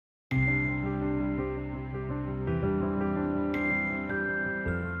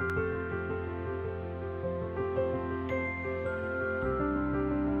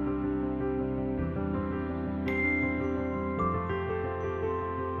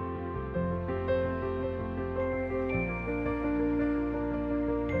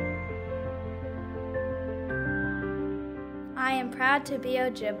proud to be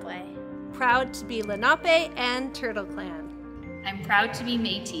Ojibwe. Proud to be Lenape and Turtle Clan. I'm proud to be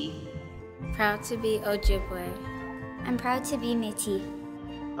Métis. Proud to be Ojibwe. I'm proud to be Métis.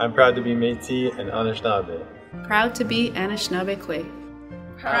 I'm proud to be Métis and Anishinaabe. Proud to be Anishinaabe.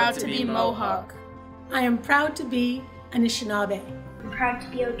 Proud to be Mohawk. I am proud to be Anishinaabe. I'm proud to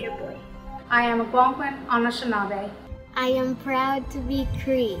be Ojibwe. I am Algonquin Anishinaabe. I am proud to be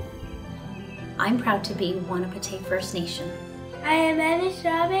Cree. I'm proud to be Wanapate First Nation. I am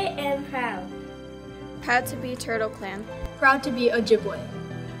Anishinaabe and proud. Proud to be Turtle Clan. Proud to be Ojibwe.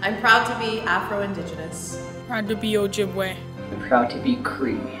 I'm proud to be Afro-Indigenous. Proud to be Ojibwe. I'm proud to be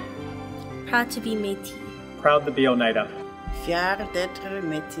Cree. Proud to be Métis. Proud to be Oneida. Fier d'être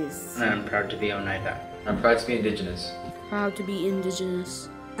métis. I'm proud to be Oneida. I'm proud to be Indigenous. Proud to be Indigenous.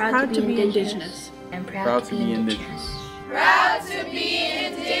 Proud to be Indigenous. I'm proud to be Indigenous. Proud to be